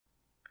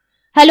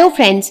Hello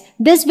friends,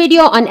 this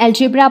video on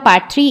Algebra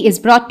Part 3 is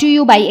brought to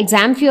you by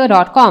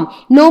examfear.com.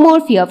 No more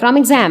fear from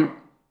exam.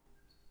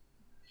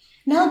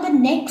 Now the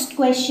next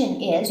question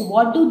is,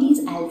 what do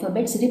these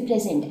alphabets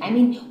represent? I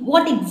mean,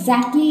 what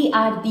exactly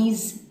are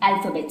these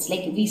alphabets?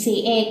 Like we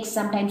say X,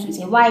 sometimes we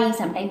say Y,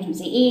 sometimes we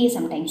say A,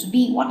 sometimes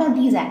B. What are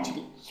these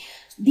actually?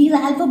 These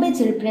alphabets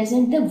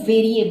represent the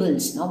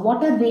variables. Now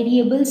what are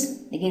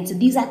variables? Again, so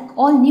these are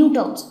all new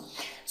terms.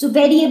 So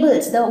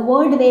variables, the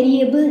word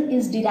variable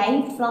is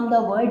derived from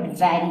the word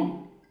vary.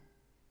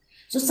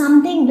 So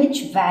something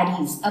which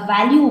varies, a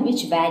value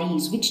which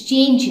varies, which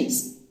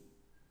changes.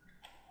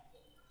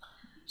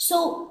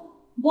 So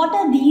what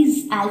are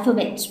these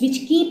alphabets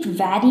which keep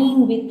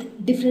varying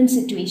with different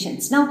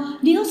situations? Now,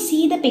 do you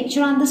see the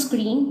picture on the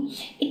screen?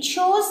 It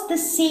shows the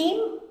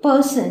same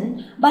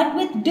person but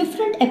with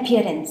different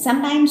appearance.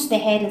 Sometimes the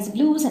hair is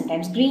blue,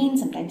 sometimes green,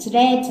 sometimes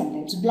red,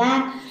 sometimes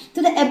black.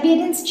 So the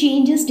appearance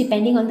changes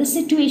depending on the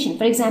situation.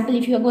 For example,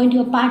 if you are going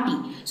to a party,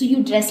 so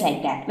you dress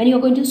like that. When you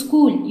are going to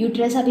school, you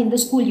dress up in the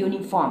school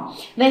uniform.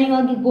 When you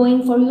are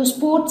going for your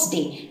sports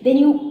day, then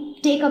you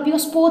take up your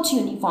sports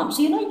uniform.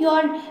 So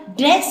your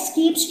dress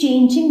keeps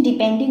changing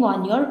depending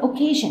on your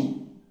occasion.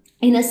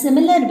 In a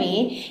similar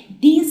way,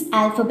 these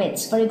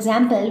alphabets, for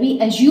example, we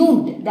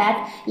assumed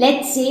that,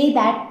 let's say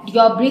that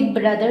your big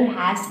brother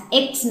has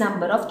X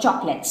number of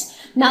chocolates.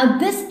 Now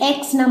this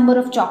X number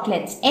of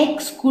chocolates,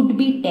 X could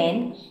be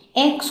 10,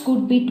 X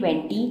could be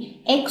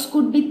 20, X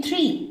could be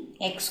 3.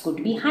 X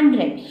could be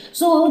 100.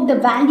 So the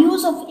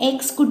values of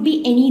X could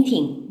be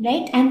anything,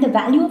 right? And the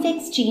value of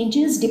X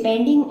changes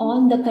depending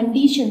on the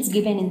conditions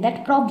given in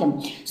that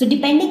problem. So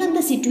depending on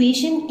the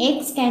situation,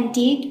 X can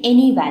take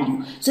any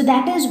value. So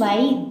that is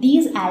why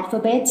these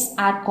alphabets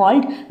are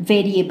called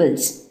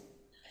variables.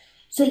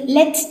 So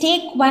let's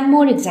take one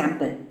more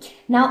example.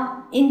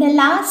 Now in the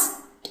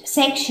last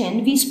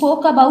section we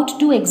spoke about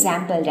two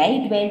examples,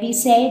 right, where we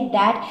said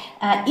that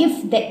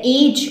if the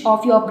age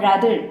of your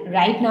brother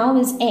right now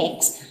is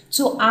X,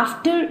 so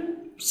after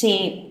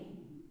say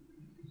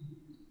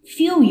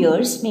few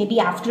years, maybe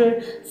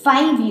after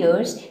 5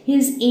 years,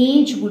 his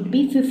age would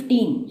be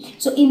 15.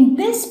 So in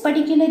this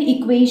particular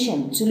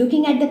equation, so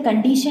looking at the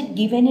condition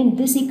given in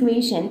this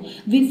equation,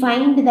 we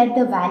find that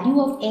the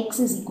value of X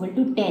is equal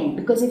to 10,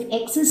 because if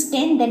X is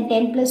 10, then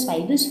 10 plus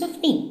 5 is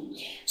 15.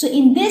 So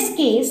in this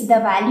case,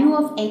 the value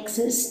of X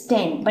is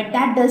 10, but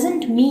that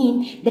doesn't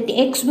mean that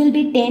X will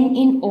be 10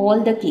 in all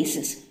the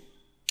cases.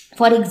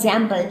 For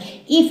example,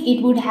 if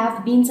it would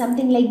have been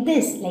something like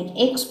this, like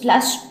X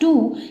plus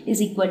 2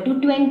 is equal to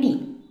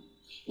 20.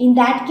 In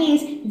that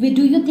case,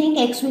 do you think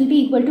X will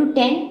be equal to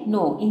 10?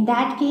 No. In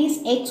that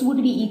case, X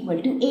would be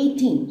equal to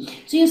 18.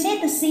 So you say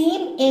the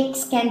same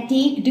X can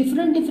take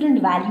different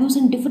values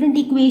in different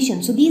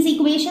equations. So these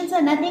equations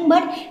are nothing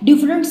but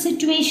different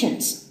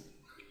situations,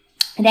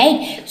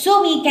 right?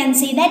 So we can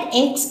say that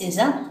X is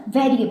a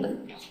variable.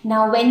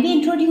 Now, when we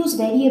introduce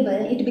variable,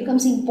 it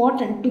becomes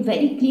important to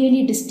very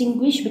clearly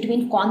distinguish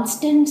between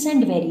constants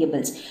and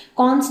variables.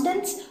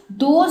 Constants,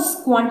 those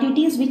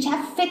quantities which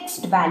have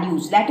fixed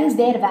values, that is,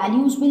 their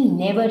values will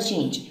never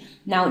change.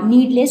 Now,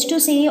 needless to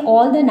say,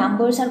 all the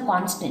numbers are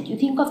constant. You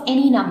think of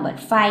any number,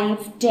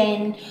 5,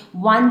 10,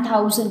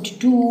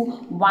 1002,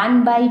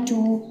 1 by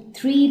 2,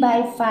 3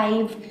 by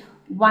 5,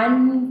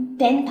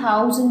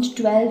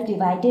 10,012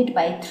 divided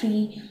by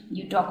 3.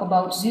 You talk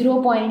about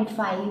 0.5,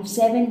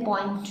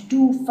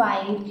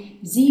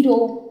 7.25,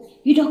 0.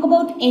 You talk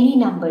about any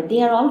number,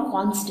 they are all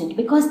constant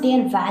because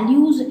their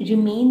values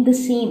remain the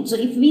same. So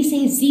if we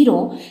say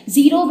 0,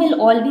 0 will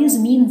always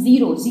mean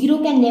 0. 0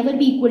 can never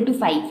be equal to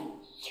 5.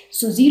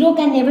 So 0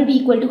 can never be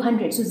equal to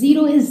 100. So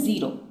 0 is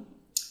 0.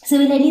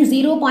 Similarly,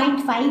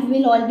 0.5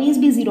 will always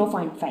be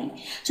 0.5.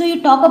 So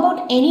you talk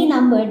about any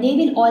number, they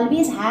will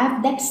always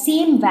have that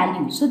same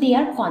value. So they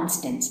are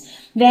constants.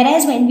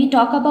 Whereas when we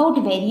talk about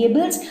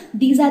variables,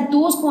 these are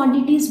those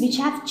quantities which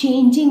have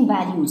changing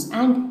values,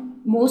 and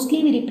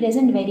mostly we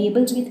represent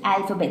variables with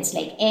alphabets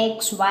like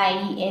X,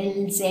 Y,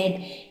 L, Z,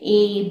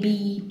 A,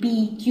 B,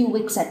 P, Q,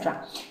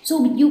 etc.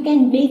 So you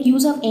can make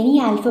use of any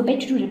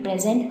alphabet to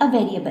represent a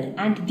variable,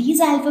 and these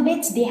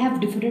alphabets, they have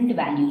different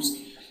values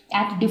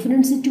at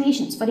different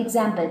situations. For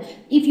example,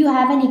 if you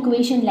have an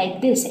equation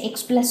like this,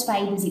 X plus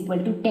 5 is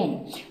equal to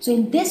 10. So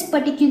in this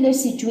particular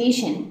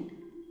situation,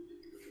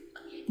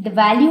 the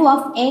value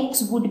of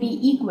X would be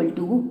equal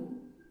to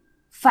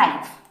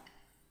 5.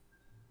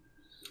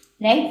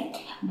 Right?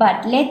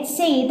 But let's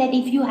say that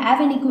if you have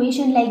an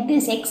equation like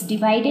this, X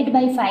divided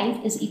by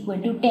 5 is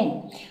equal to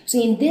 10. So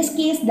in this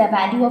case, the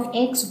value of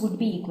X would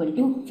be equal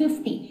to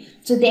 50.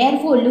 So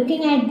therefore,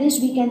 looking at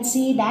this, we can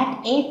say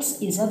that X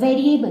is a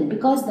variable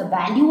because the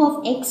value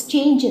of X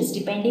changes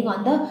depending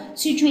on the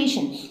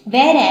situation.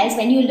 Whereas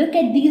when you look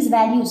at these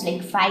values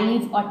like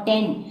 5 or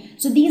 10,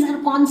 so these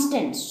are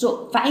constants.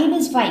 So 5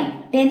 is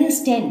 5, 10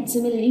 is 10.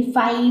 Similarly,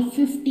 5,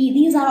 50,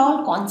 these are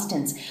all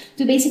constants.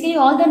 So basically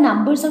all the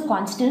numbers are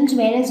constants,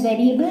 whereas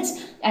variables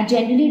are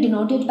generally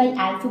denoted by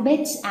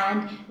alphabets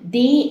and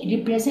they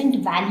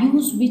represent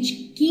values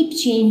which keep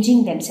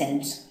changing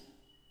themselves.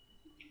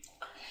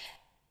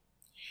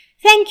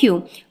 Thank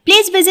you.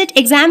 Please visit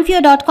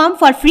examfear.com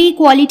for free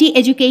quality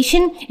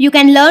education. You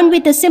can learn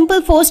with a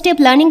simple 4-step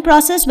learning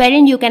process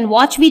wherein you can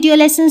watch video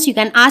lessons, you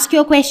can ask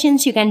your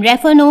questions, you can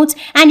refer notes,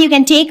 and you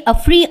can take a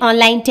free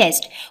online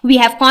test. We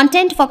have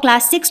content for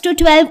class 6 to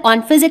 12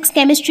 on physics,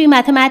 chemistry,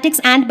 mathematics,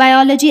 and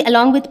biology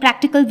along with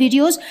practical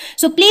videos.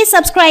 So please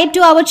subscribe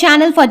to our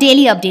channel for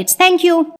daily updates. Thank you.